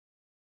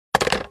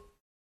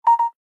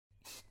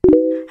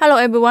Hello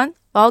everyone,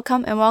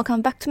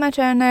 welcome back to my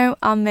channel.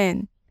 I'm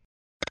Min.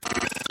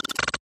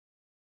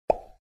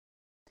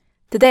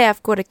 Today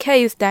I've got a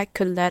case that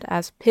could let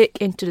us peek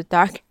into the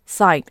dark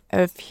side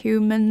of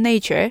human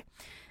nature,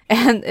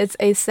 and it's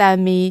a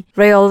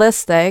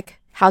semi-realistic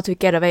how to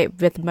get away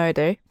with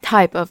murder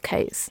type of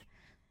case.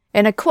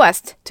 In a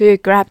quest to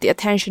grab the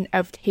attention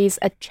of his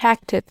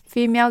attractive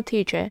female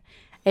teacher,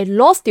 a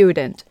law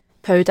student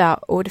pulled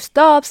out all the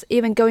stops,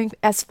 even going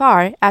as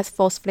far as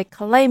falsely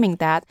claiming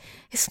that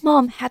his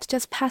mom had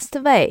just passed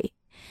away.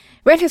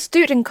 When he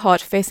stood in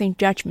court facing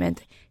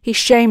judgment, he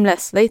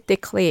shamelessly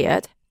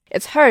declared,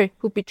 "It's her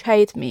who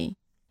betrayed me."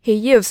 He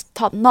used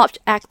top-notch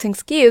acting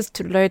skills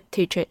to lure the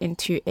teacher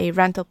into a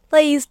rental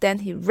place, then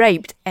he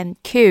raped and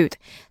killed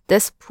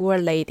this poor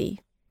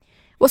lady.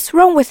 What's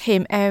wrong with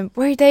him, and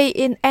were they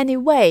in any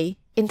way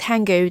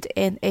entangled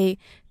in a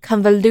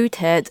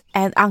convoluted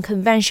and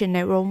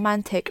unconventional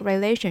romantic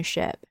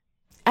relationship?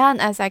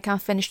 And as I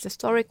can't finish the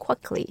story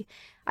quickly,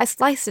 I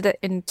sliced it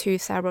into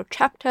several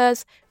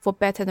chapters for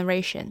better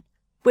narration,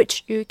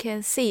 which you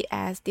can see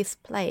as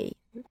display.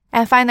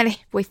 And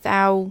finally,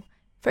 without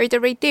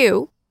further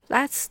ado,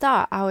 let's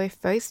start our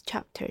first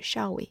chapter,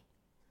 shall we?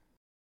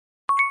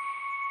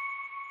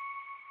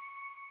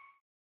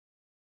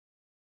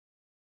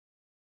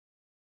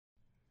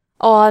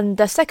 On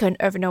the 2nd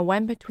of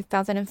November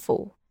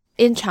 2004,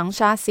 in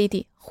Changsha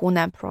City,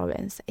 Hunan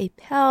Province, a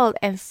pale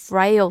and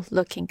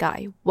frail-looking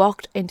guy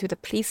walked into the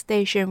police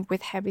station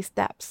with heavy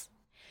steps.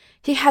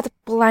 He had a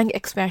blank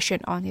expression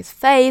on his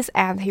face,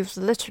 and he was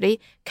literally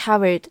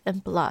covered in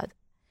blood.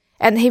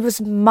 And he was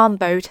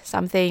mumbled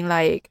something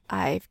like,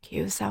 "I've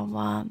killed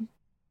someone,"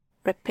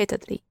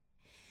 repeatedly.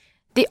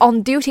 The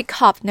on-duty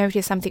cop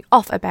noticed something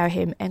off about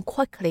him and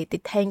quickly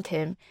detained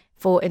him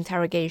for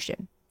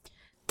interrogation.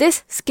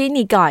 This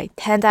skinny guy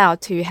turned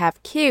out to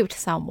have killed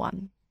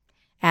someone,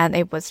 and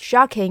it was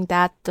shocking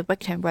that the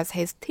victim was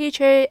his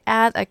teacher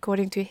and,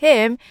 according to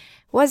him,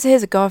 was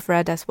his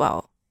girlfriend as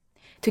well.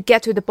 To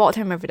get to the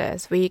bottom of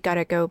this, we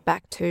gotta go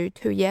back to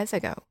 2 years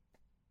ago.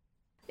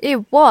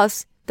 It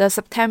was the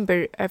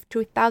September of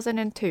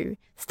 2002,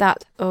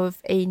 start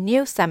of a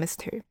new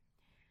semester.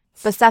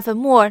 The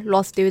sophomore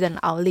law student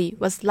Ali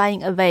was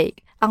lying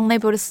awake,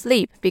 unable to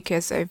sleep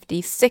because of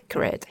the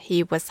secret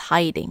he was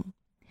hiding.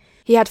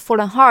 He had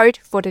fallen hard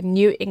for the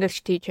new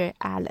English teacher,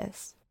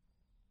 Alice.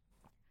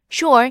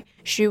 Sure,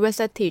 she was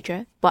a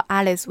teacher, but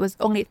Alice was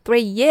only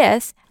 3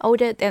 years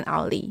older than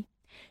Ali.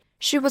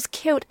 She was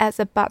cute as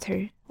a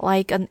butter,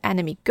 like an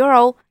enemy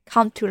girl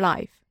come to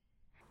life.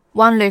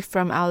 One look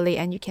from Ali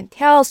and you can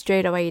tell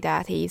straight away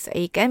that he's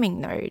a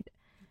gaming nerd.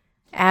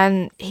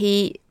 And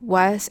he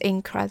was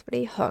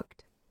incredibly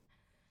hooked.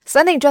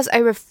 Standing just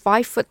over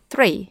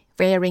 5'3",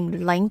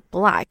 wearing lame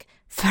black,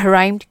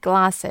 framed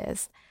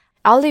glasses,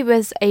 Ali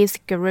was a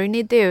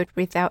scrawny dude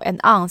without an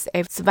ounce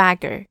of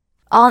swagger.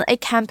 On a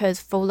campus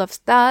full of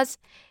stars,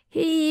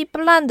 he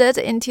blended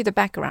into the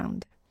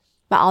background.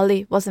 But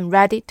Ali wasn't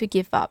ready to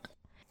give up.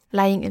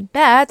 Lying in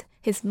bed,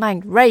 his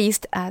mind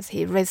raced as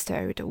he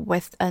wrestled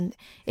with an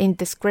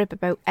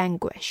indescribable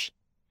anguish.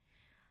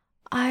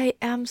 "I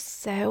am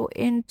so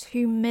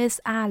into Miss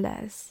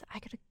Alice. I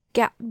gotta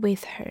get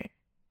with her."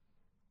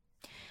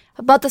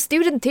 But the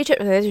student-teacher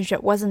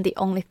relationship wasn't the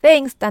only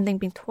thing standing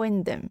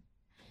between them.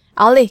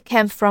 Ali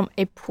came from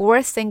a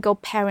poor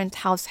single-parent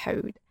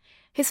household.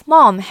 His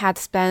mom had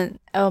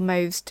spent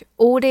almost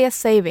all their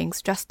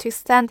savings just to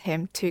send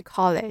him to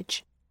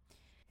college.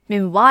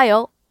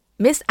 Meanwhile,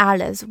 Miss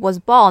Alice was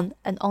born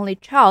an only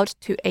child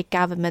to a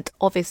government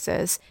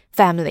officer's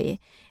family.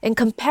 In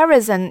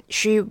comparison,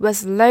 she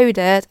was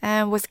loaded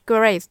and was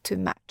great to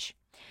match.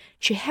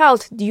 She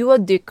held dual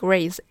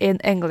degrees in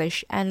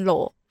English and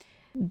law.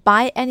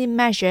 By any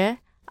measure,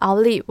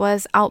 Ali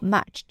was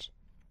outmatched.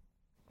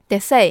 They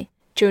say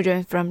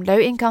children from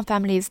low-income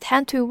families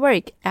tend to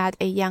work at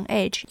a young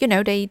age.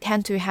 They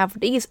tend to have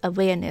this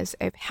awareness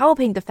of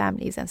helping the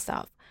families and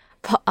stuff.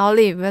 But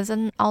Ali was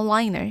an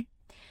outliner.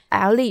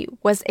 Ali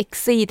was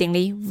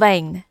exceedingly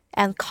vain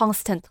and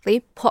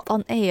constantly put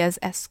on airs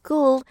at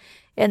school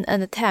in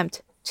an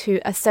attempt to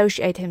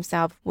associate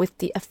himself with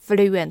the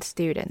affluent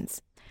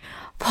students.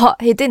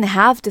 But he didn't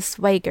have the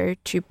swagger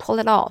to pull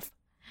it off.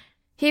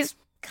 His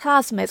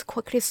classmates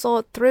quickly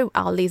saw through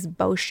Ali's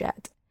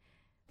bullshit.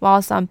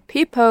 While some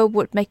people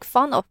would make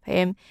fun of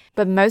him,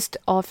 but most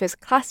of his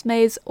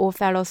classmates or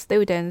fellow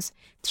students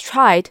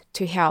tried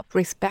to help,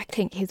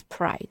 respecting his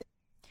pride.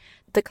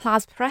 The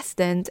class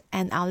president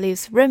and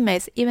Ali's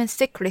roommates even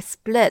secretly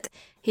split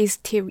his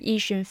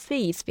tuition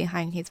fees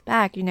behind his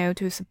back,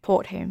 to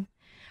support him.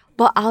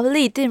 But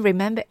Ali didn't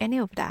remember any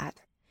of that.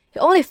 He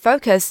only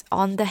focused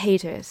on the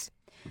haters.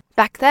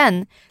 Back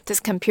then, this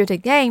computer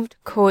game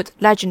called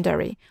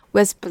Legendary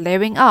was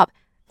blowing up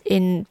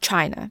in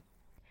China.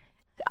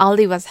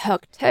 Ali was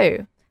hooked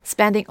too,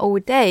 spending all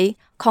day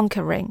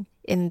conquering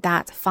in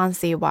that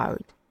fancy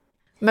world.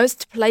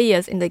 Most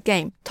players in the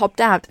game topped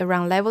out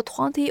around level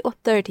 20 or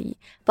 30,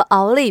 but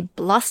Ali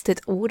blasted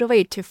all the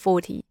way to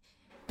 40,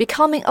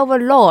 becoming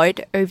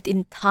overlord of the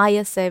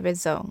entire server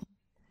zone.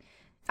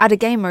 Other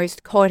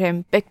gamers called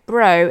him Big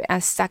Bro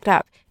and sucked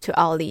up to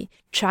Ali,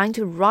 trying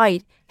to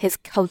ride his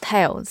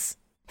coattails.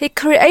 He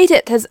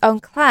created his own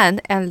clan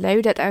and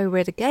loaded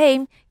over the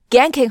game,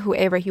 ganking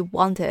whoever he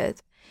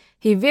wanted.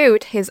 He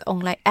viewed his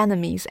online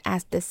enemies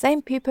as the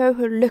same people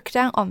who looked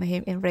down on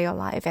him in real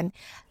life and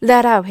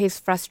let out his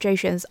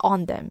frustrations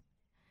on them.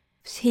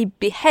 He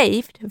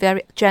behaved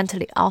very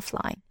gently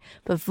offline,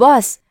 but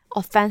was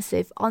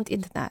offensive on the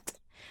internet.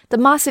 The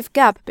massive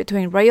gap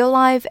between real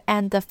life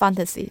and the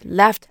fantasy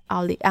left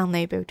Ali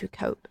unable to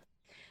cope.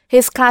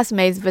 His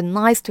classmates were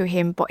nice to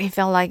him, but he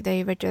felt like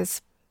they were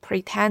just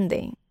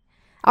pretending.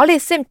 Ali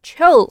seemed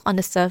chill on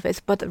the surface,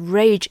 but the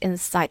rage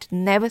inside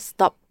never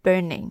stopped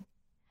burning.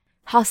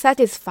 How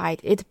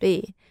satisfied it'd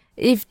be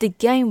if the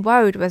game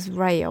world was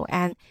real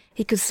and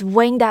he could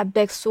swing that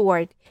big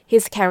sword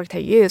his character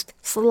used,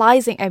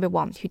 slicing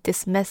everyone who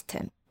dismissed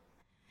him.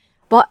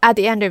 But at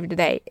the end of the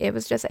day, it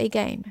was just a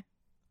game.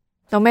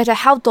 No matter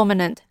how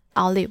dominant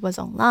Ali was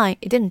online,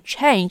 it didn't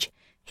change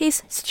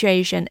his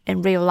situation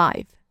in real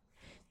life.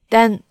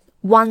 Then,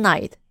 one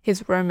night,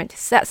 his roommate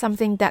said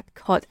something that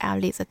caught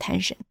Ali's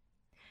attention.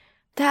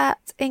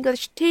 That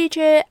English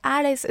teacher,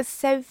 Alice, is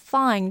so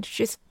fine.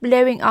 She's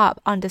blowing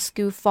up on the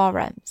school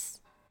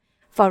forums.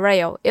 For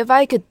real, if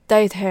I could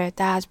date her,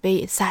 that'd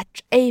be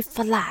such a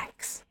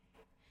flex.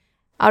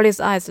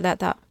 Ali's eyes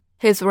lit up.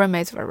 His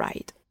roommates were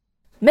right.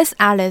 Miss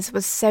Alice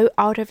was so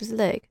out of his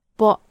league,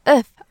 but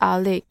if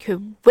Ali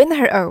could win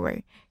her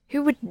over,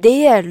 who would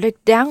dare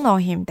look down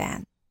on him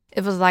then?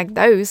 It was like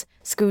those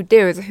school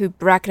dudes who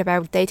bragged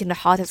about dating the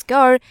hottest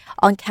girl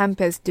on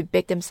campus to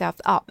big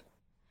themselves up.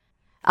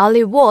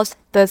 Ali was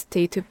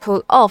thirsty to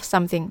pull off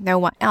something no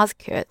one else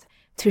could,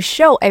 to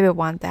show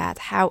everyone that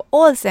how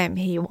awesome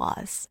he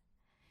was.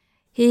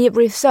 He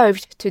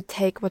resolved to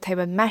take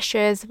whatever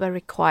measures were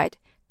required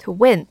to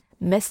win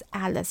Miss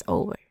Alice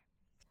over.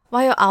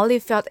 While Ali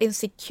felt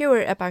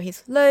insecure about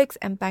his looks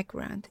and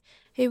background,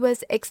 he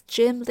was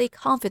extremely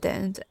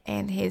confident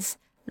in his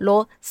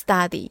law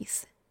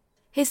studies.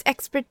 His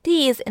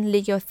expertise in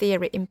legal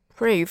theory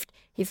improved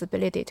his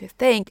ability to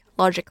think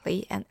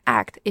logically and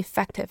act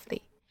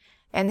effectively.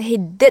 And he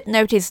did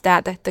notice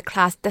that the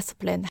class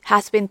discipline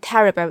has been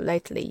terrible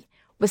lately,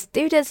 with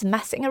students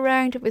messing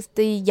around with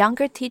the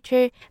younger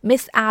teacher,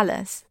 Miss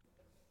Alice.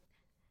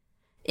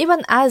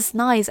 Even as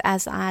nice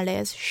as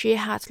Alice, she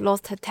had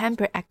lost her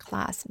temper at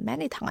class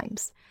many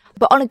times,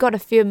 but only got a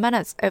few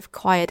minutes of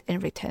quiet in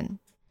return.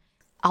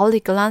 Ali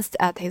glanced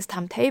at his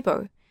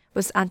timetable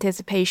with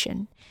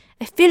anticipation,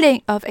 a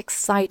feeling of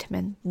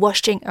excitement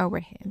washing over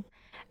him,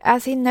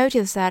 as he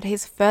noticed that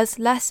his first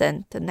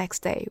lesson the next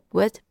day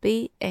would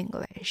be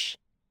English.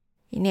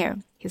 He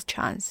knew his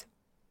chance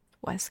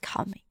was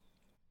coming.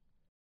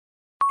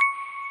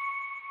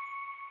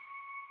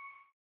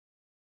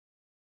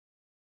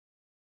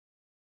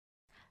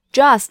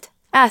 Just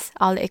as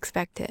Ali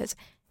expected,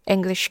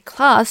 English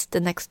class the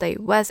next day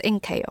was in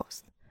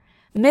chaos.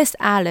 Miss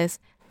Alice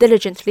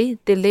diligently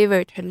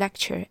delivered her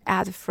lecture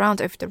at the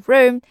front of the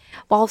room,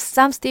 while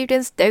some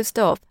students dozed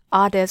off,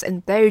 others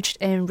indulged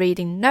in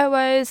reading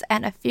novels,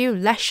 and a few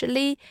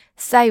leisurely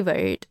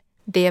savored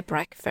their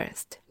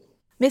breakfast.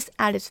 Miss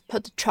Alice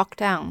put the chalk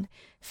down,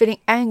 feeling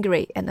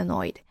angry and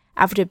annoyed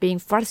after being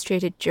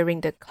frustrated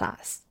during the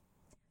class.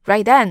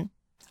 Right then,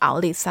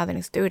 Ali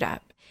suddenly stood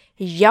up.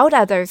 He yelled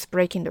at those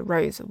breaking the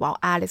rules while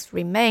Alice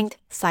remained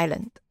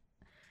silent.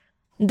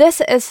 This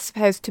is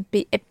supposed to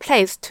be a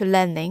place to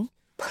learning.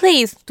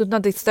 Please do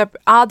not disturb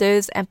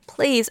others and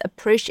please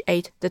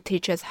appreciate the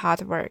teacher's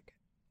hard work.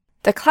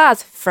 The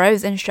class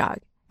froze in shock,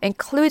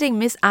 including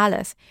Miss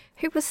Alice,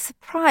 who was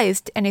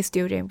surprised any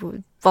student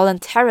would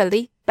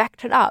voluntarily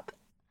back it up.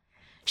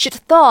 She'd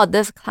thought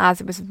this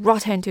class was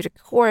rotten to the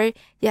core,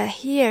 yet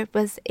here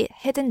was a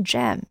hidden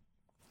gem.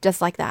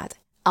 Just like that,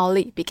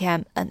 Ali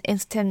became an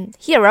instant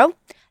hero,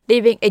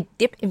 leaving a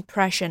deep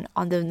impression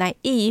on the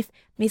naive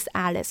Miss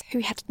Alice, who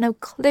had no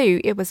clue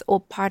it was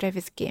all part of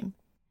his game.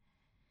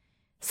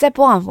 Step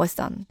 1 was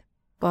done,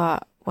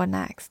 but what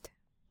next?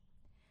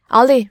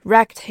 Ali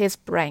racked his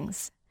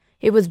brains.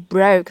 He was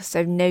broke,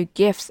 so no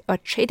gifts or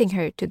treating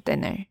her to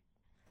dinner.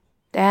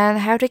 Then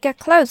how to get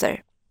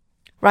closer?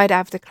 Right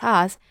after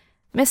class,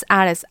 Miss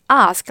Alice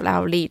asked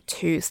Ali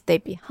to stay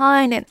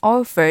behind and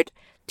offered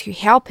to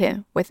help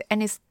him with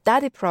any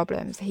study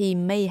problems he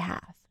may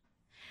have.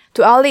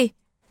 To Ali,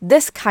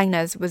 this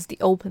kindness was the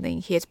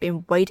opening he had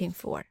been waiting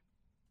for.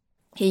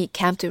 He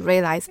came to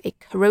realize a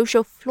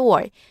crucial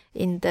flaw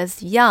in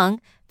this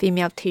young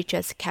female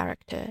teacher's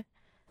character,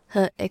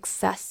 her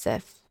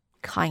excessive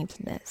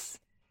kindness.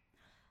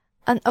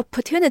 An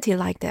opportunity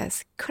like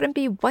this couldn't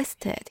be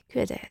wasted,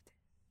 could it?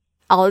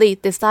 Ali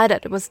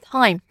decided it was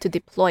time to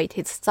deploy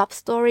his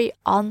sub-story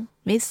on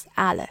Miss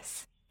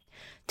Alice.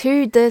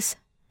 To this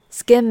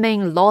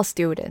scheming law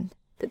student,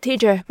 the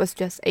teacher was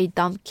just a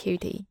dumb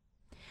cutie.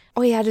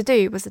 All he had to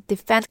do was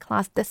defend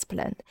class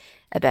discipline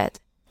a bit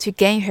to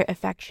gain her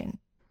affection.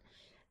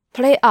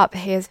 Play up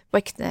his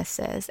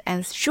weaknesses,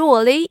 and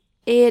surely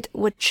it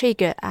would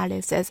trigger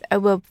Alice's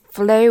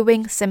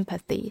overflowing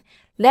sympathy,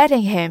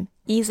 letting him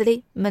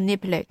easily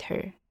manipulate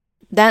her.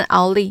 Then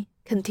Ali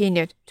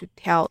continued to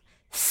tell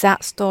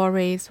sad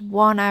stories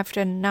one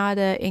after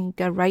another in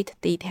great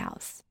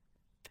details.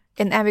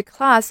 In every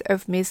class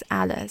of Miss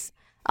Alice,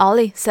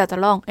 Ali sat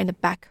alone in the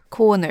back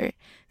corner,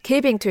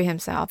 keeping to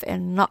himself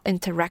and not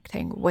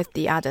interacting with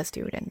the other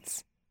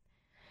students.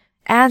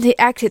 And he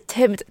acted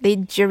timidly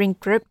during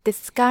group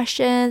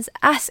discussions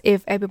as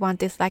if everyone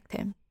disliked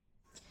him.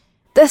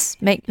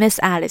 This made Miss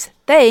Alice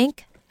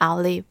think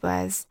Ali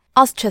was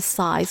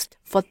ostracized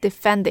for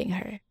defending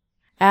her.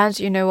 And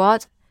you know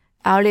what?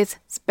 Alice's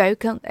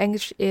spoken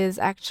English is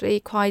actually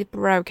quite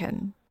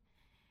broken,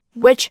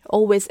 which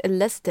always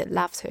elicited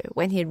laughter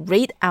when he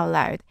read out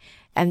loud,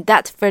 and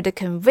that further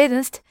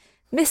convinced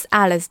Miss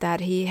Alice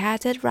that he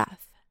had it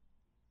rough.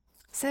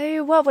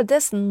 So what would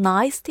this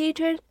nice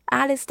teacher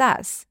Alice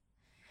does?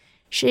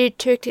 She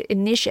took the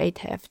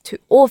initiative to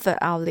offer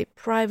Ali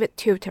private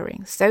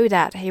tutoring so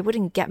that he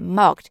wouldn't get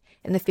mocked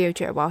in the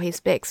future while he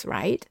speaks,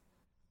 right?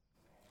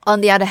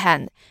 On the other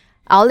hand,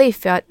 Ali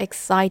felt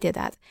excited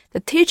that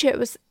the teacher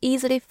was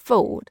easily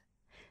fooled,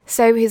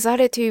 so he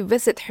started to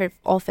visit her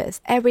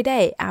office every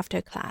day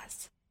after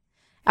class.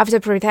 After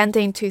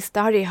pretending to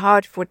study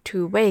hard for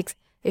 2 weeks,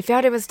 he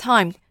felt it was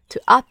time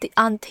to up the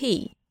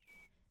ante.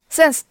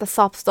 Since the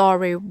sob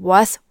story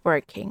was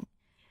working,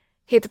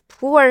 he'd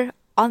pour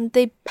on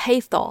the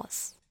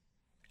pathos.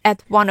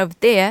 At one of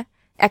their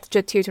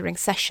extra tutoring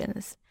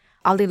sessions,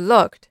 Ali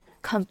looked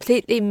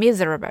completely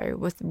miserable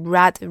with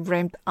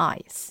red-rimmed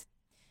eyes.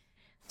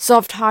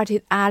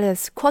 Soft-hearted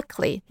Alice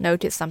quickly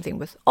noticed something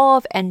was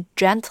off and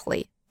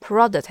gently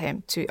prodded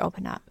him to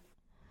open up.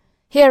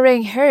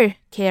 Hearing her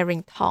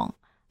caring tone,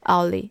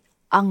 Ali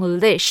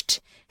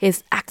unleashed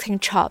his acting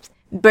chops,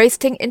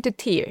 bursting into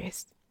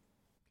tears.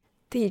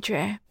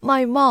 "Teacher,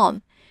 my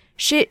mom,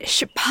 she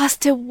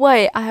passed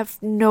away. I have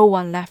no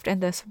one left in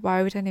this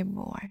world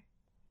anymore."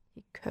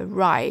 He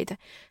cried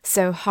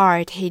so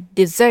hard he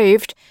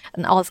deserved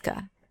an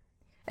Oscar.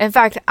 In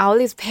fact,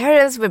 Ali's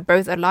parents were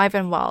both alive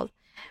and well.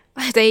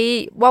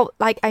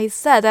 Like I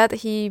said, that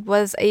he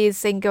was a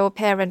single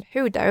parent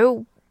who,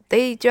 though,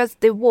 they just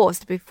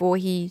divorced before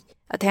he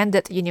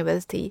attended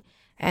university,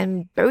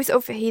 and both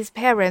of his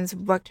parents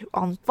worked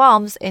on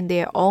farms in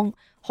their own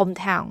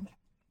hometown.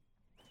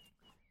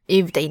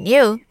 If they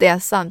knew their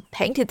son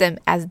painted them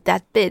as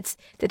deadbeats,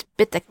 they'd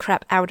beat the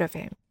crap out of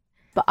him.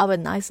 But our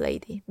nice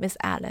lady, Miss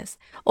Alice,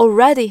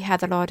 already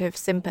had a lot of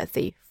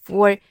sympathy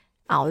for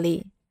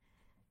Ali.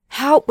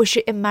 How would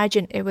she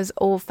imagine it was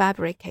all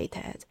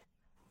fabricated?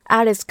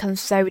 Alice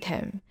consoled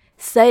him,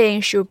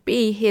 saying she would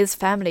be his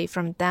family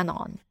from then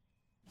on.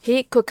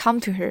 He could come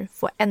to her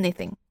for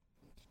anything.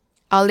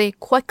 Ali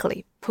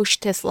quickly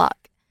pushed his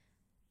luck.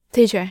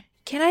 "Teacher,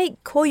 can I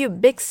call you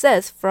Big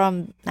Sis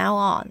from now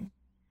on?"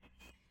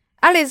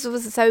 Alice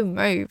was so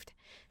moved.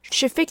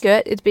 She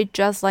figured it'd be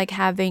just like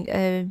having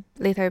a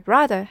little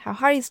brother. How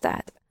hard is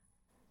that?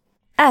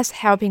 As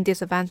helping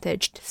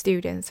disadvantaged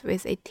students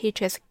was a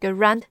teacher's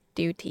grand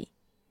duty.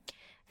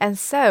 And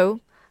so,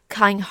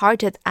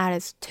 kind-hearted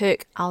Alice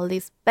took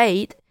Ali's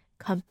bait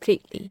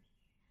completely.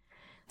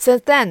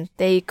 Since then,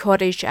 they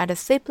called each other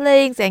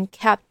siblings and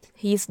kept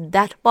his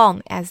dead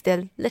bond as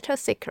their little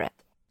secret.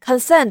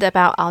 Concerned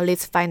about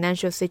Ali's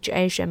financial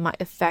situation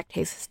might affect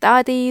his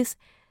studies,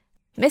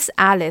 Miss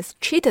Alice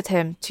treated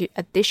him to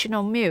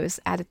additional meals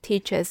at the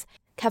teacher's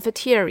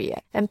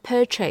cafeteria and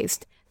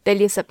purchased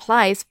daily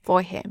supplies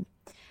for him.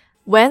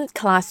 When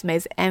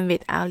classmates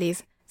envied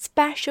Ali's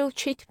special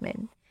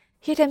treatment,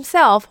 he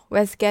himself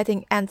was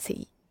getting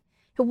antsy.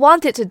 He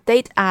wanted to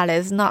date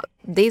Alice, not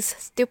these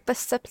stupid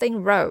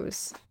sibling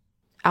roles.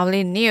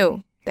 Ali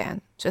knew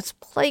then just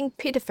playing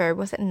pitiful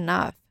wasn't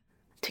enough.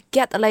 To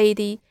get a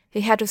lady,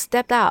 he had to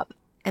step up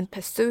and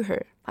pursue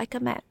her like a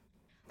man.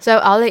 So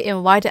Ali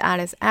invited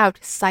Alice out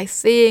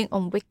sightseeing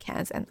on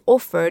weekends and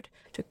offered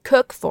to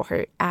cook for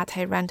her at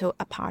her rental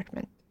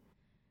apartment.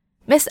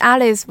 Miss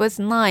Alice was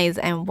nice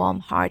and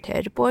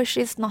warm-hearted, but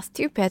she's not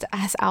stupid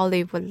as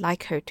Ali would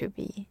like her to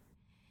be.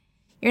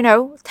 You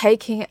know,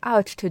 taking her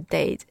out to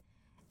date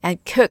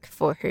and cook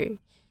for her.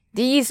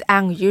 These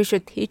unusual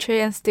teacher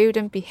and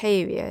student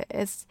behavior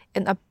is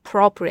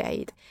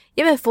inappropriate,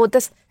 even for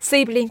this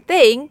sibling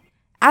thing,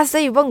 as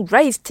they weren't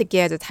raised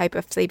together type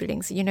of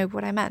siblings, you know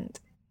what I meant.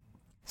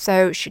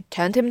 So she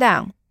turned him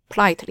down,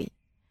 politely.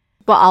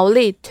 But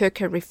Ali took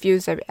her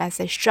refusal as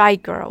a shy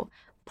girl,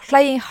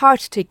 playing hard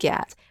to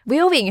get,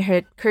 viewing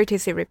her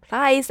courtesy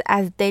replies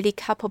as daily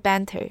couple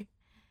banter.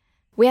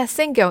 We are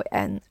single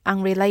and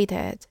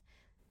unrelated,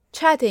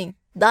 chatting,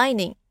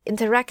 dining,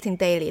 interacting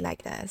daily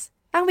like this.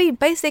 And we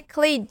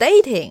basically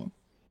dating.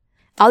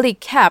 Ali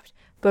kept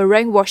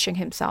brainwashing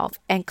himself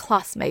and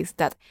classmates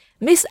that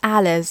Miss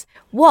Alice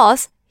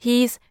was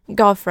his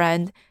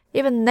girlfriend,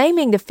 even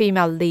naming the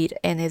female lead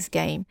in his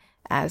game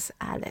as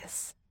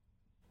Alice.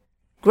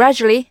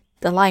 Gradually,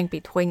 the line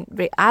between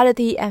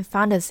reality and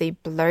fantasy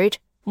blurred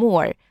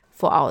more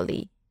for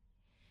Ali.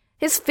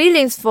 His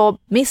feelings for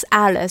Miss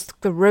Alice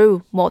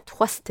grew more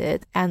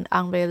twisted and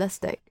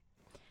unrealistic,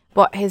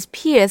 but his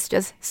peers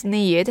just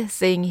sneered,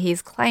 seeing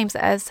his claims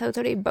as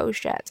totally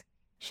bullshit.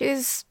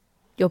 She's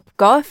your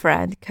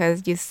girlfriend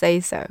because you say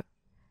so.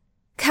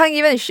 Can't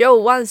even show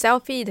one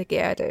selfie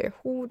together.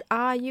 Who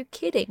are you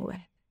kidding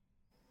with?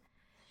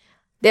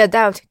 Their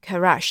doubt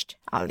crushed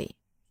Ali.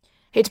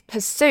 He'd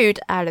pursued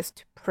Alice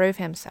to prove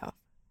himself.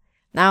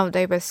 Now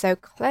they were so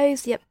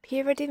close, yet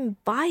Peter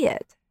didn't buy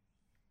it.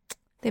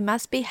 They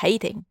must be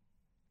hating.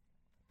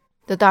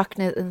 The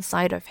darkness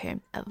inside of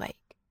him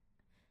awake.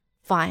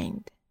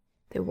 Fine.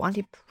 They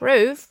wanted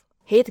proof.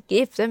 He'd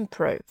give them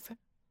proof.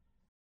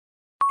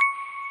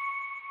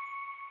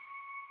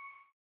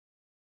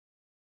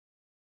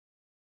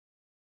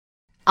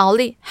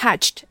 Ali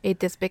hatched a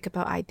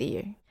despicable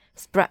idea,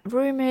 spread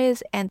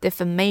rumors and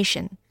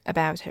defamation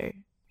about her.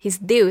 His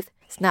youth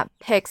snapped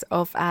pics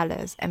of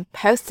Alice and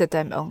posted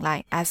them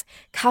online as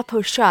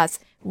couple shots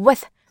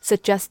with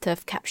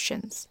suggestive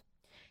captions.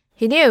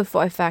 He knew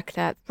for a fact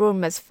that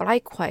rumors fly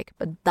quick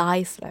but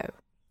die slow.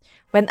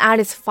 When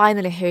Alice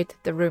finally heard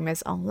the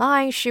rumors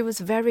online, she was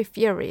very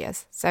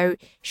furious, so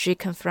she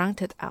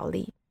confronted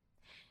Ali.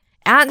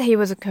 And he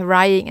was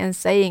crying and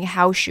saying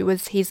how she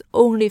was his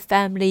only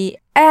family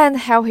and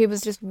how he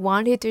was just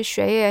wanting to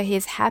share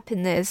his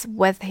happiness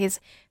with his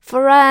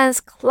friends,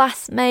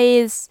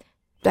 classmates,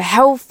 the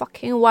whole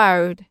fucking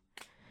world.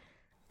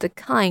 The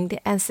kind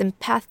and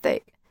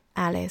sympathetic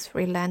Alice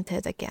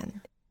relented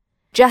again.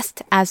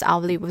 Just as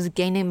Ali was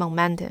gaining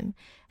momentum,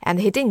 and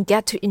he didn't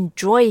get to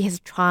enjoy his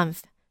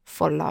triumph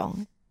for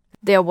long,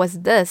 there was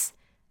this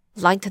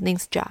lightning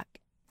struck.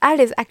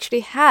 Alice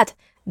actually had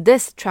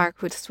this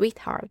childhood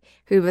sweetheart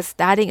who was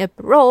studying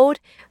abroad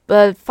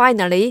but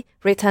finally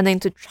returning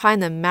to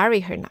China to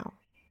marry her now.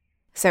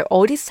 So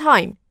all this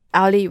time,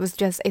 Ali was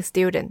just a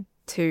student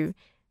to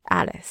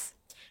Alice.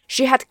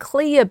 She had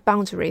clear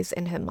boundaries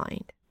in her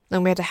mind.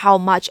 No matter how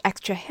much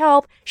extra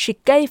help she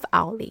gave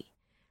Ali,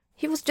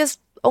 he was just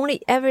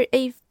only ever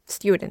a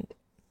student.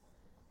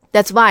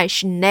 That's why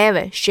she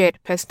never shared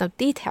personal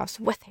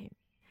details with him.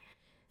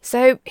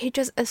 So he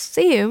just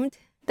assumed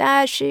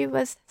that she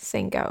was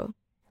single.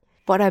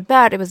 But I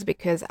bet it was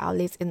because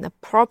Ali's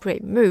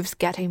inappropriate moves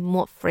getting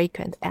more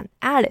frequent and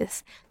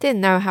Alice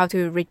didn't know how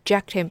to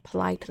reject him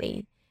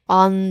politely.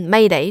 On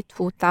May Day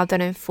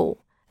 2004,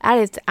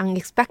 Alice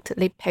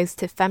unexpectedly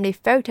posted family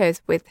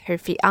photos with her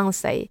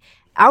fiancé,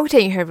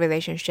 outing her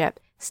relationship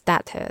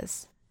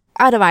status.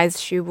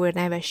 Otherwise, she would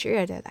never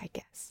share it, I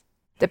guess.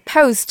 The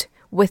post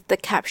with the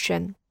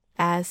caption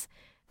as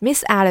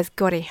Miss Alice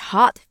got a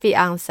hot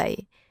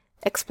fiancé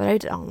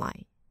exploded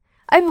online.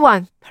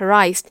 Everyone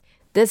praised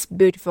this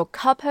beautiful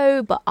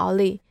couple, but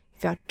Ali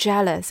felt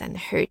jealous and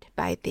hurt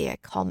by their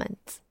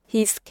comments.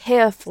 His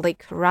carefully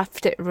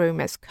crafted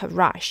rumors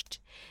crushed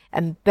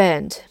and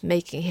burned,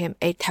 making him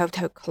a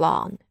total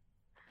clown.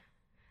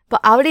 But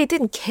Ali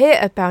didn't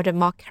care about the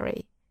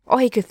mockery. All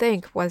he could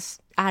think was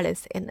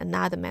Alice in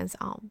another man's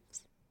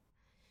arms.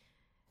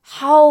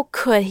 How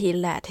could he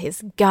let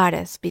his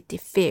goddess be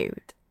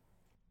defiled?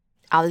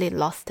 Ali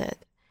lost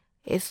it.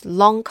 His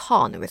long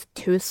con was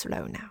too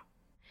slow now.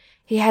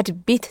 He had to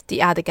beat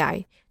the other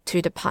guy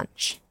to the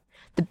punch.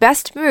 The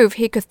best move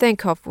he could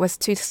think of was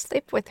to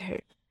sleep with her.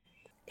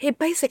 He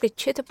basically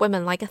treated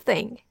women like a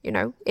thing,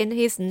 in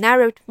his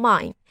narrowed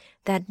mind,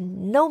 that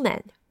no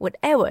man would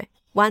ever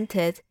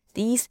wanted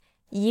these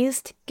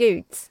used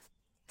goods.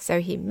 So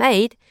he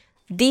made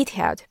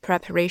detailed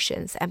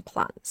preparations and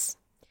plans.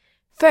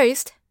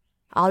 First,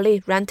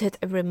 Ali rented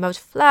a remote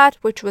flat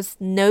which was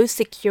no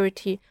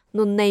security,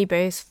 no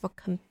neighbors for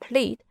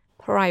complete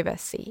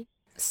privacy.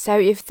 So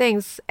if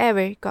things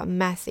ever got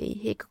messy,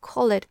 he could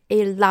call it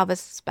a lover's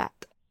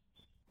spot.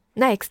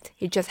 Next,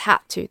 he just had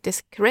to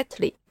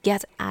discreetly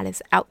get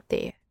Alice out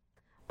there.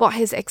 But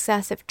his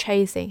excessive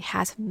chasing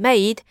had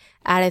made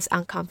Alice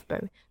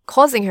uncomfortable,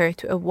 causing her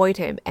to avoid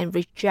him and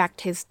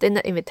reject his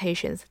dinner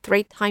invitations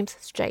 3 times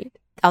straight.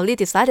 Ali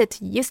decided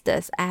to use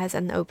this as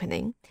an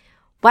opening,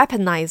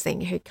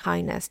 weaponizing her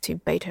kindness to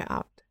bait her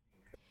out.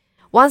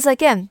 Once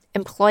again,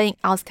 employing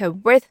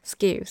Oscar-worth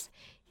skills,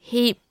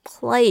 he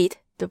played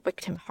the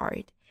victim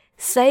hard,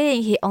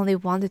 saying he only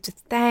wanted to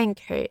thank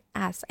her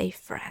as a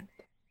friend.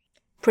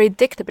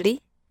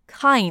 Predictably,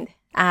 kind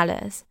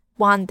Alice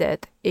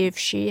wondered if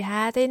she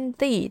had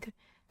indeed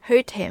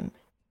hurt him.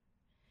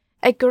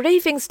 A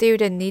grieving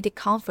student needed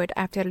comfort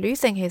after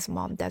losing his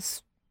mom,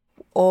 that's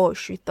all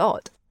she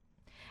thought.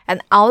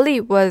 And Ali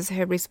was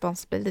her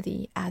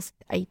responsibility as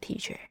a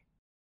teacher.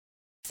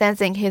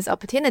 Sensing his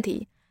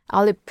opportunity,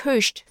 Ali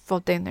pushed for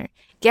dinner,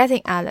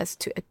 getting Alice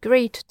to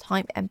agree to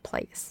time and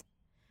place.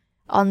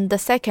 On the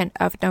 2nd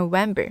of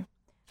November,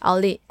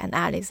 Ali and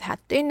Alice had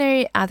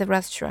dinner at a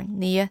restaurant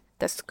near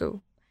the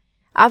school.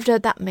 After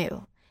that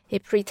meal, he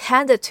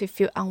pretended to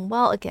feel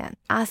unwell again,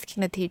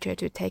 asking the teacher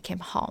to take him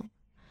home.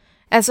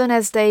 As soon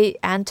as they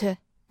entered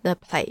the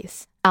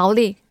place,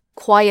 Ali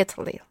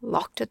quietly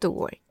locked the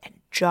door and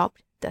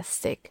dropped the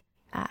sick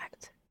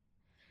act.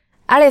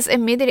 Alice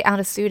immediately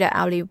understood that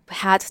Ali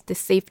had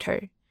deceived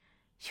her.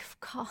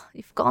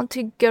 You've gone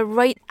to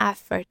great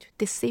effort to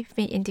deceive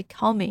me into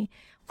coming.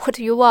 What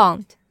do you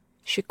want?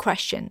 She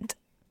questioned.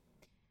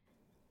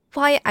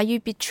 Why are you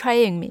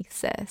betraying me,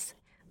 sis?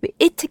 We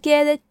eat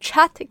together,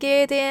 chat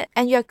together,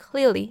 and you're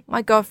clearly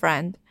my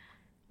girlfriend.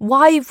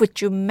 Why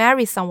would you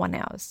marry someone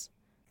else?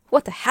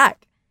 What the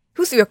heck?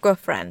 Who's your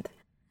girlfriend?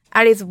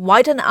 Alice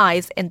widened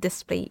eyes in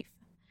disbelief.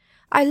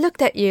 I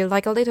looked at you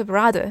like a little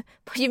brother,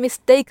 but you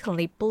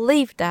mistakenly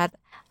believed that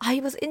I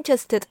was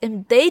interested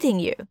in dating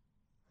you.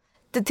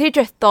 The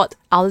teacher thought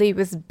Ali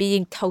was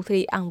being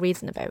totally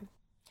unreasonable.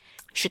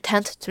 She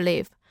turned to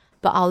leave,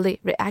 but Ali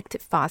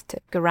reacted fast,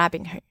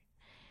 grabbing her.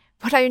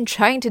 What are you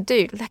trying to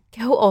do? Let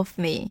go of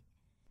me.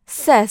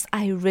 Says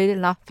I really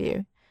love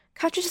you.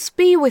 Can't you just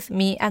be with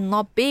me and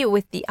not be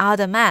with the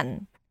other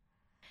man?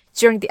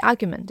 During the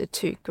argument, the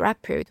two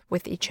grappled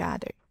with each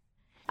other.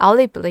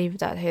 Ali believed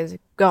that his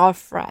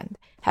girlfriend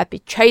had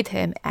betrayed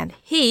him, and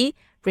he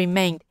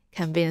remained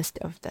convinced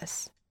of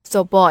this.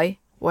 So boy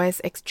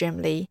was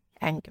extremely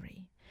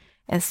angry,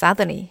 and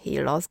suddenly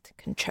he lost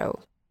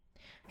control.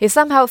 He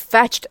somehow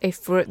fetched a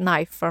fruit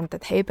knife from the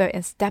table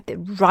and stabbed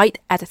it right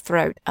at the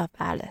throat of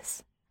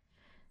Alice.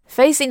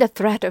 Facing the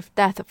threat of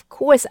death, of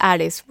course,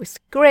 Alice would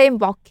scream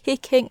while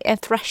kicking and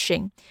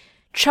thrashing,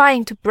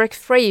 trying to break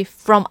free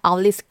from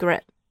Ali's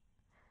grip.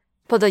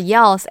 But the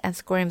yells and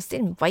screams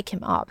didn't wake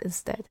him up.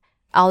 Instead,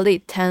 Ali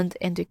turned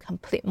into a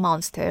complete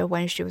monster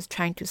when she was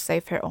trying to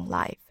save her own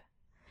life.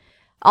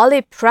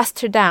 Ali pressed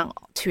her down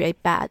to a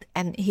bed,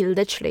 and he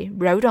literally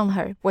rolled on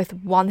her with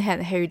one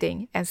hand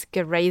holding and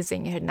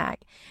grazing her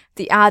neck.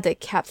 The other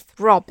kept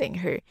throbbing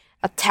her,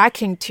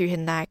 attacking to her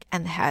neck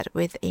and head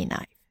with a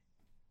knife.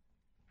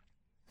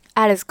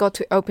 Alice got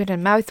to open her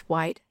mouth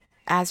wide,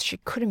 as she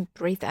couldn't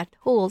breathe at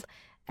all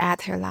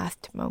at her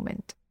last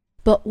moment.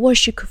 But what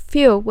she could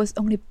feel was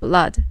only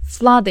blood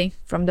flooding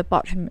from the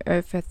bottom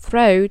of her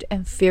throat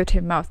and filled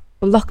her mouth,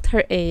 blocked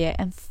her air,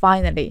 and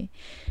finally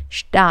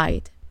she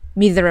died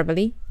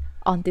miserably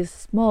on this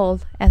small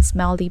and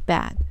smelly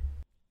bed.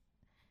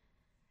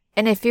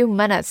 In a few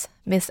minutes,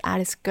 Miss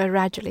Alice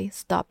gradually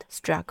stopped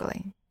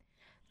struggling.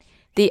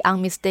 The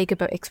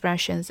unmistakable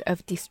expressions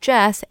of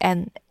distress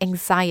and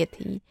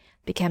anxiety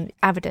became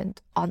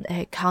evident on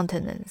her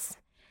countenance,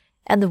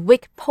 and the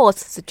weak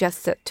pulse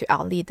suggested to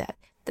Ali that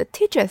the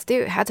teacher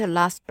still had her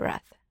last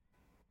breath.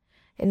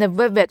 In the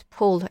vivid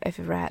pool of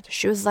red,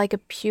 she was like a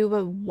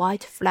pure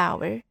white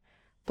flower,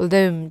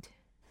 bloomed,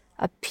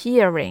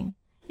 appearing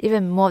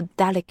even more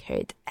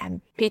delicate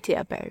and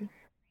pitiable.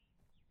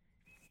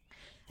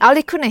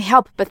 Ali couldn't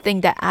help but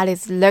think that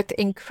Alice looked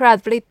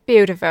incredibly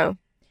beautiful,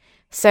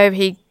 so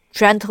he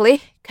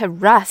gently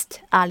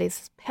caressed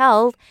Alice's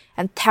pale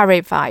and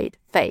terrified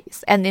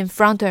face, and in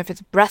front of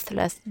his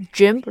breathless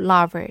gym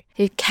lover,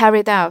 he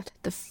carried out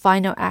the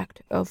final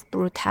act of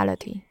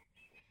brutality.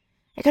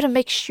 I gotta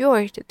make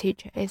sure the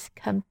teacher is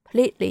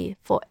completely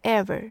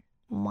forever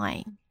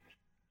mine.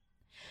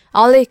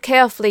 Ali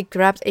carefully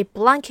grabbed a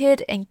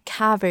blanket and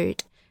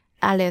covered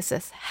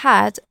Alice's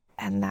head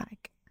and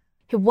neck.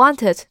 He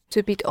wanted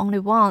to be the only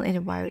one in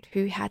the world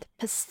who had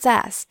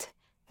possessed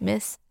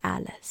Miss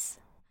Alice.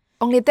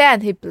 Only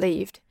then, he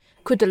believed,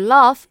 could the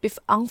love be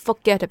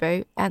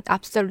unforgettable and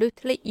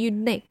absolutely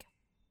unique.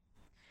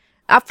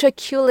 After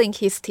killing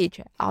his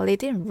teacher, Ali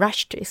didn't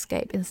rush to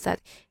escape. Instead,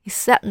 he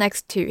sat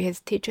next to his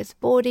teacher's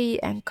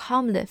body and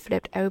calmly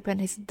flipped open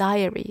his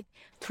diary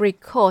to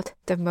record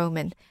the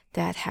moment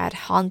that had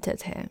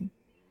haunted him.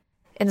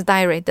 In the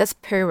diary, this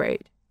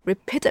poet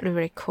repeatedly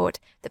recorded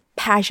the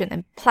passion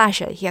and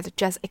pleasure he had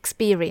just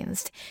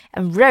experienced,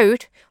 and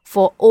wrote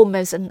for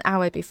almost an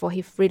hour before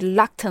he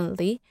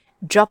reluctantly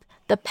dropped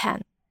the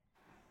pen.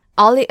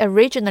 Ali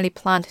originally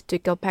planned to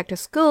go back to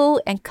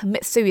school and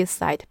commit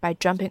suicide by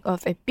jumping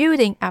off a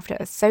building after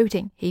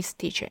assaulting his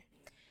teacher.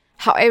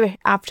 However,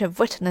 after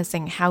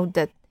witnessing how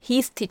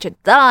his teacher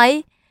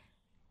died,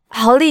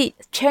 Ali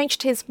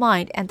changed his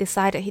mind and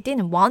decided he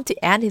didn't want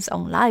to end his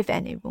own life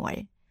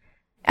anymore.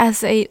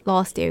 As a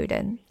law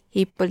student,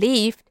 he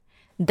believed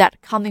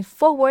that coming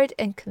forward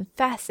and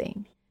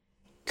confessing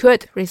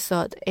could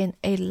result in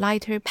a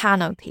lighter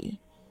penalty.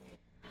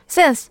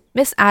 Since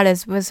Miss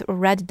Alice was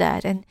already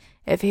dead, and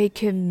if he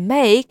could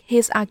make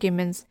his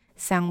arguments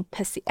sound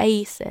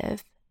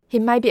persuasive, he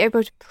might be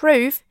able to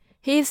prove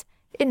his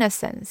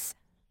innocence.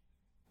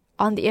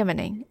 On the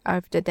evening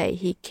of the day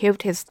he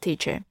killed his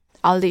teacher,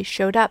 Ali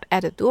showed up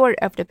at the door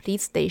of the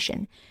police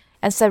station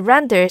and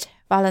surrendered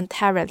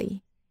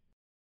voluntarily.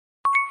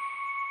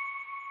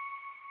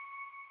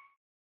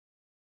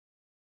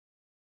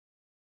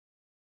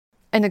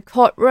 In the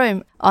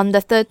courtroom on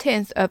the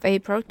 13th of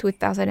April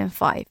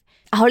 2005,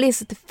 Ali's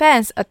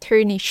defense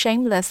attorney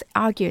shamelessly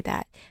argued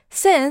that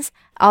since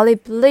Ali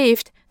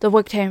believed the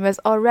victim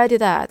was already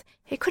dead,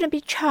 he couldn't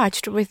be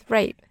charged with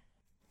rape.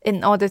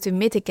 In order to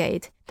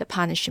mitigate the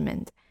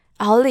punishment,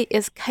 Ali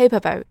is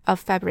capable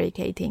of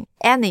fabricating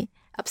any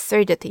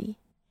absurdity.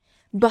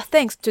 But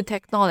thanks to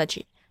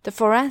technology, the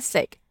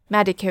forensic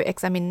medical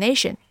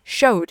examination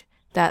showed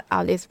that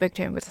Ali's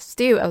victim was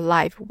still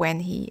alive when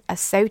he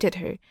assaulted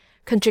her,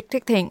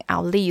 contradicting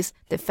Ali's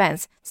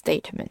defense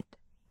statement.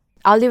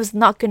 Ali was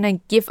not gonna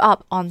give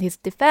up on his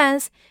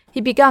defense.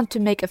 He began to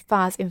make a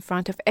fuss in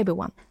front of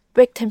everyone,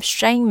 victim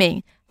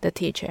shaming the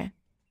teacher.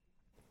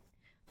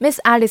 Miss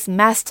Alice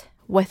messed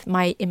with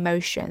my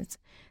emotions,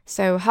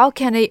 so how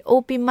can it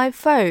all be my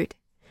fault?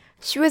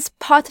 She was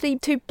partly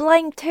to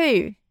blame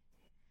too.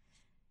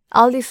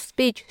 Ali's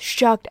speech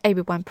shocked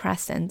everyone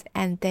present,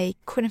 and they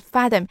couldn't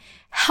fathom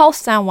how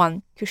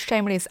someone could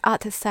shamelessly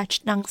utter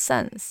such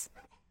nonsense.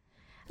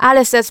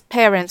 Alice's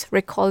parents,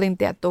 recalling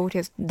their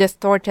daughter's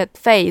distorted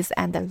face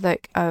and the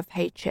look of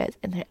hatred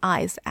in her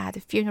eyes at the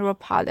funeral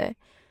parlor,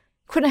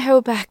 couldn't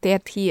hold back their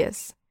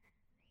tears.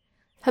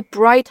 Her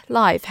bright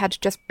life had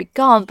just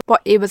begun,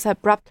 but it was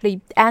abruptly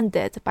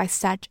ended by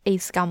such a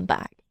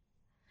scumbag.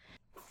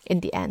 In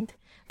the end,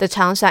 the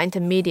Changsha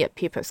Intermediate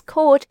People's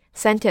Court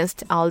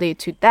sentenced Ali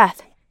to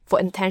death for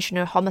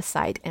intentional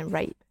homicide and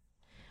rape.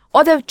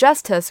 Although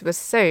justice was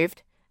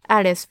served,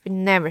 Alice would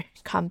never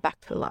come back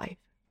to life.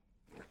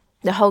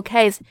 The whole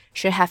case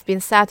should have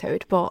been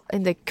settled, but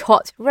in the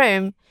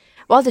courtroom,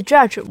 while the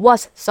judge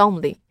was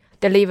solemnly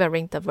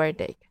delivering the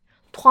verdict,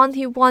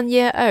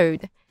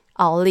 21-year-old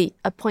Ali,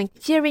 upon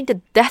hearing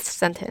the death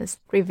sentence,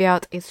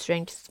 revealed a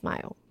strange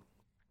smile.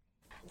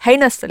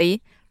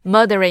 Heinously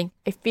murdering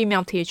a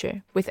female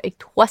teacher with a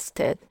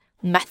twisted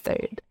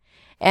method,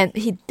 and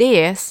he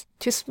dares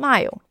to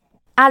smile.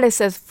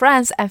 Alice's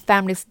friends and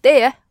families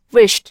there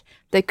wished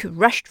they could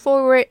rush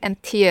forward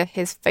and tear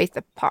his face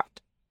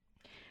apart.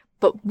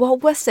 But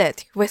what was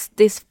it with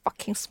this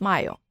fucking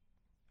smile?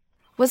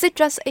 Was it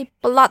just a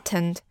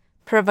blatant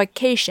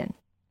provocation?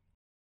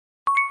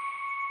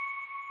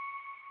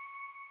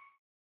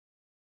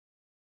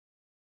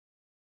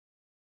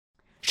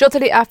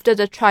 Shortly after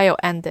the trial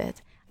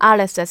ended,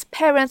 Alice's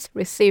parents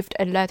received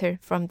a letter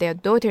from their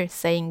daughter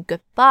saying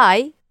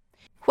goodbye.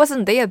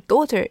 Wasn't their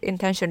daughter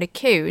intentionally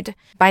killed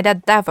by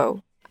that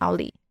devil,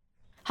 Ali?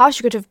 How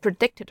she could have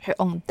predicted her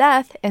own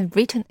death and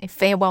written a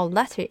farewell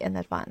letter in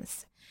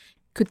advance?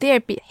 Could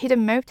there be a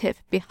hidden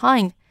motive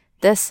behind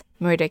this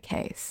murder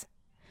case?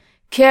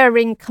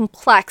 Carrying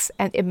complex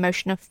and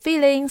emotional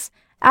feelings,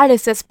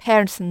 Alice's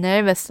parents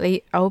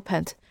nervously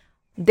opened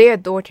their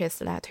daughter's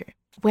letter.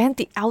 When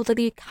the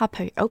elderly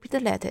couple opened the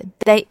letter,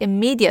 they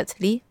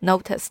immediately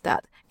noticed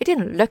that it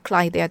didn't look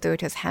like their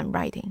daughter's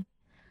handwriting.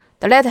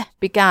 The letter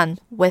began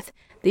with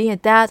 "Dear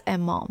Dad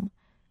and Mom,"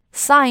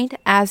 signed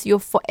as your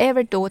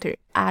forever daughter,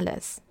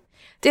 Alice.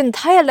 The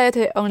entire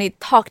letter only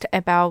talked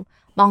about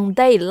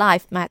mundane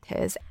life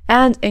matters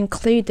and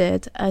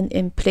included an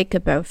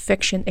implicable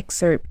fiction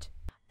excerpt.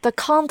 The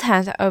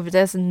content of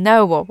this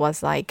novel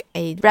was like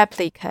a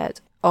replica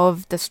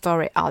of the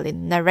story Ali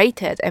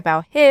narrated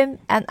about him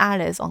and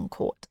Alice on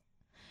court.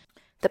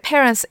 The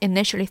parents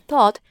initially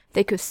thought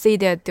they could see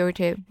their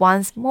daughter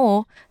once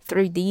more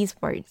through these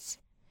words.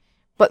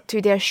 But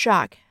to their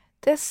shock,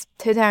 this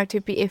turned out to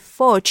be a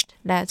forged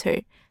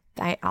letter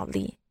by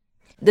Ali.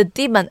 The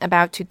demon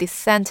about to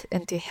descend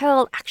into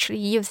hell actually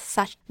used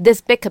such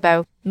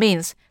despicable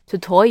means to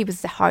toy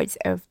with the hearts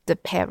of the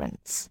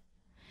parents.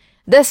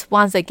 This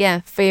once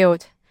again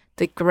fueled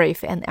the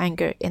grief and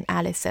anger in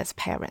Alice's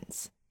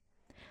parents.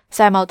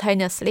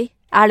 Simultaneously,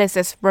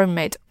 Alice's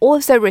roommate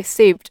also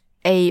received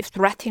a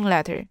threatening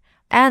letter,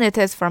 and it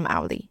is from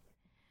Ali.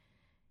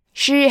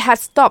 She had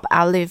stopped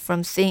Ali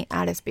from seeing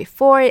Alice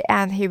before,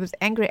 and he was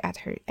angry at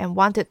her and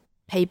wanted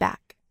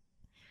payback.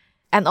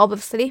 And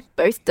obviously,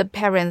 both the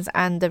parents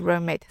and the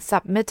roommate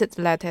submitted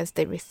the letters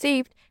they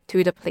received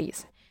to the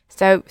police.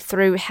 So,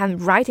 through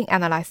handwriting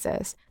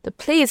analysis, the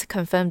police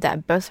confirmed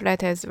that both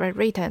letters were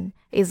written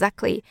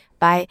exactly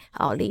by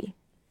Ali.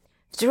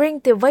 During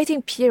the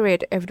waiting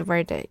period of the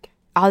verdict,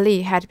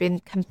 Ali had been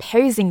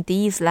composing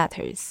these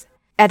letters.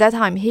 At that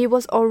time, he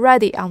was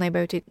already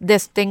unable to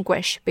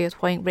distinguish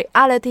between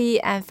reality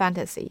and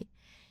fantasy.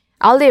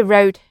 Ali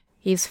wrote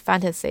his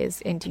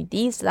fantasies into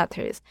these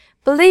letters,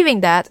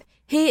 believing that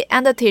he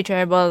and the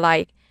teacher were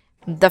like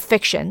the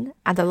fiction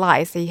and the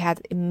lies he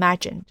had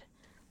imagined,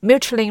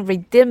 mutually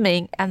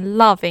redeeming and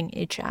loving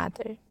each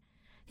other.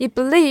 He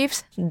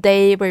believes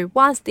they were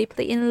once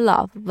deeply in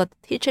love, but the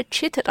teacher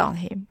cheated on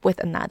him with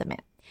another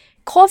man,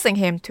 causing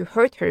him to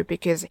hurt her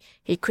because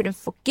he couldn't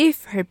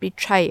forgive her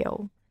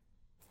betrayal.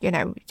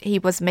 He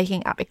was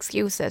making up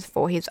excuses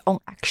for his own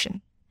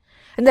action.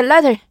 In the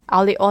letter,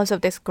 Ali also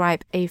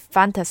described a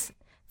fantastical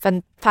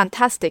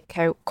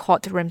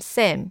courtroom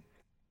scene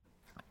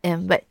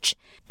in which,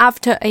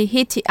 after a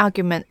heated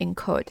argument in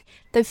court,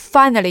 they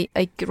finally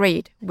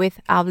agreed with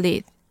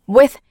Ali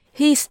with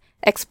his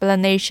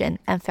explanation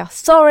and felt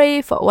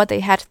sorry for what they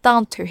had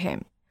done to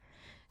him.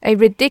 A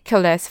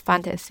ridiculous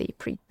fantasy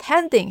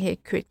pretending he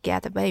could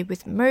get away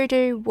with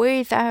murder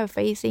without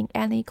facing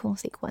any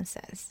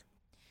consequences.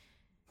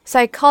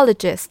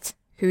 Psychologists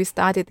who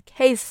studied the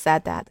case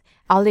said that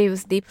Ali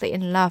was deeply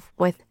in love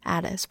with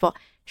Alice, but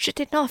she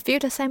did not feel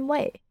the same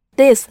way.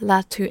 This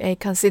led to a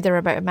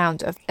considerable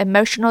amount of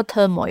emotional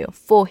turmoil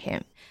for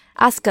him,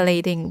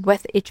 escalating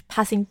with each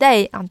passing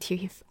day until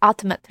he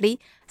ultimately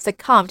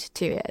succumbed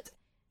to it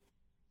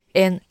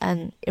in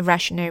an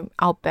irrational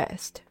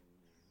outburst.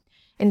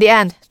 In the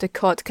end, the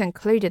court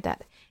concluded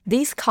that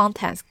these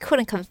contents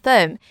couldn't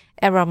confirm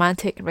a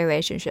romantic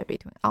relationship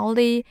between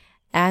Ali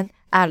and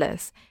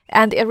Alice,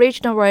 and the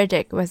original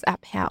verdict was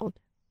upheld.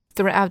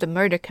 Throughout the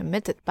murder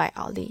committed by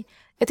Ali,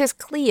 it is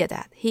clear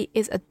that he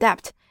is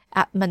adept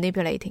at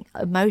manipulating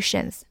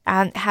emotions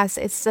and has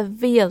a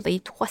severely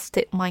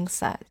twisted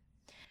mindset.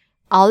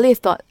 Ali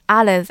thought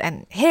Alice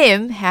and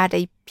him had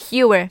a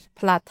pure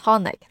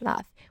platonic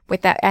love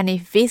without any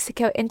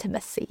physical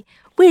intimacy,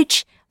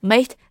 which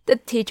made the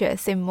teacher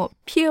seem more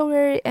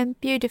pure and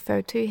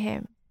beautiful to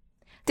him.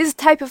 This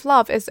type of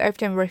love is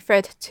often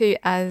referred to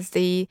as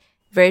the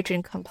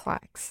virgin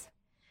complex.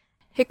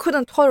 He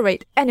couldn't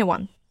tolerate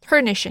anyone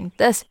tarnishing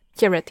this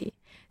purity,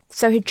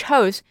 so he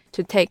chose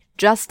to take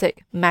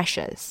drastic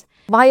measures,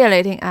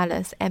 violating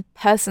Alice and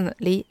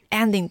personally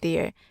ending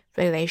their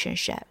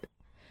relationship.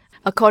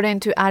 According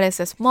to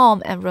Alice's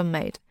mom and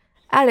roommate,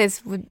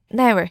 Alice would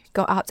never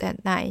go out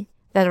at night,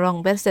 let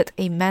alone visit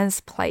a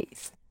man's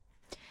place.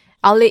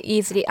 Ali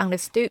easily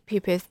understood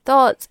people's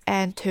thoughts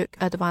and took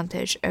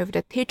advantage of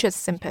the teacher's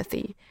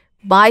sympathy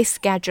by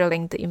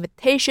scheduling the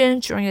invitation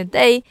during the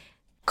day,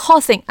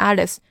 causing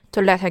Alice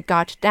to let her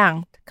guard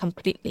down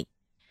completely.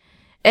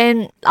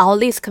 In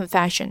Ali's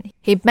confession,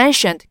 he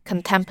mentioned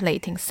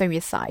contemplating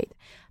suicide,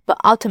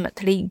 but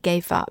ultimately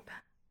gave up.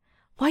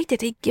 Why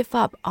did he give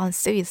up on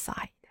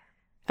suicide?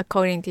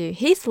 According to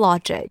his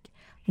logic,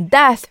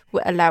 death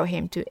would allow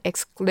him to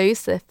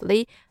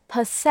exclusively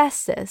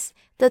possess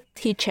the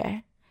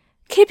teacher,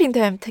 keeping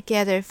them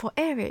together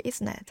forever,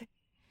 isn't it?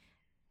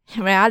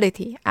 In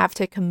reality,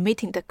 after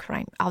committing the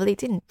crime, Ali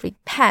didn't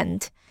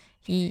repent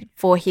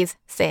for his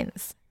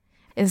sins.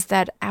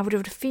 Instead, out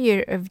of the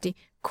fear of the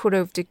coup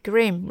de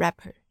Grim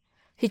Reaper,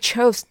 he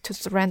chose to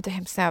surrender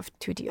himself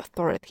to the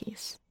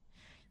authorities.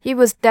 He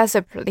was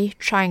desperately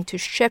trying to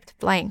shift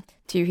blame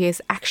to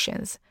his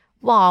actions,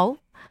 while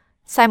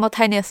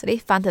simultaneously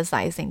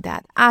fantasizing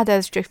that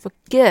others should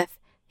forgive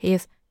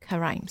his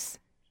crimes.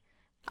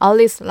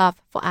 Ali's love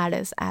for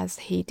Alice, as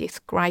he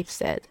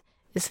describes it,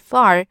 is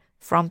far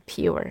from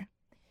pure.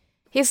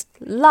 His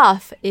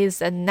love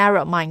is a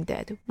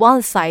narrow-minded,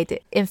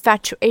 one-sided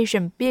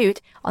infatuation built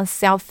on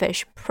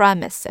selfish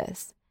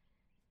premises,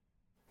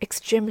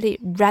 extremely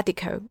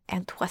radical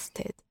and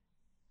twisted.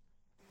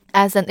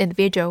 As an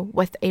individual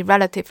with a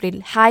relatively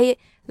high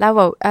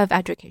level of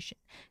education,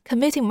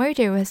 committing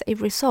murder was a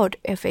result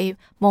of a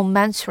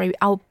momentary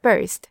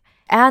outburst,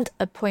 and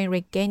upon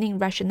regaining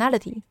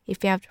rationality, he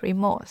felt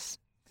remorse.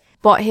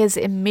 But his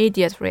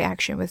immediate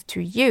reaction was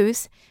to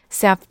use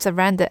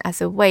self-surrender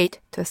as a way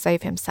to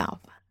save himself.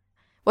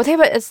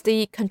 Whatever is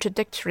the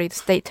contradictory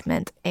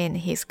statement in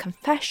his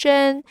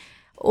confession,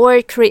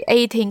 or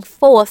creating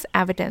false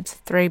evidence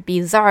through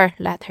bizarre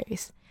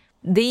letters,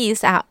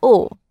 these are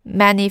all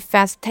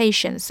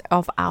manifestations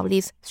of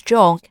Ali's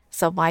strong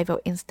survival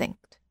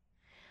instinct.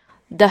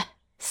 The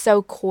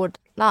so-called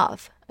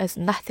love is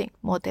nothing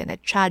more than a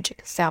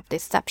tragic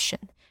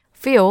self-deception,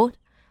 fueled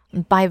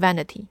by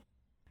vanity.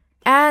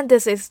 And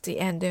this is the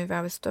end of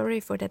our story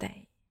for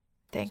today.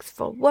 Thanks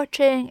for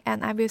watching,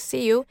 and I will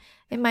see you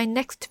in my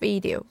next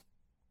video.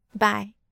 Bye.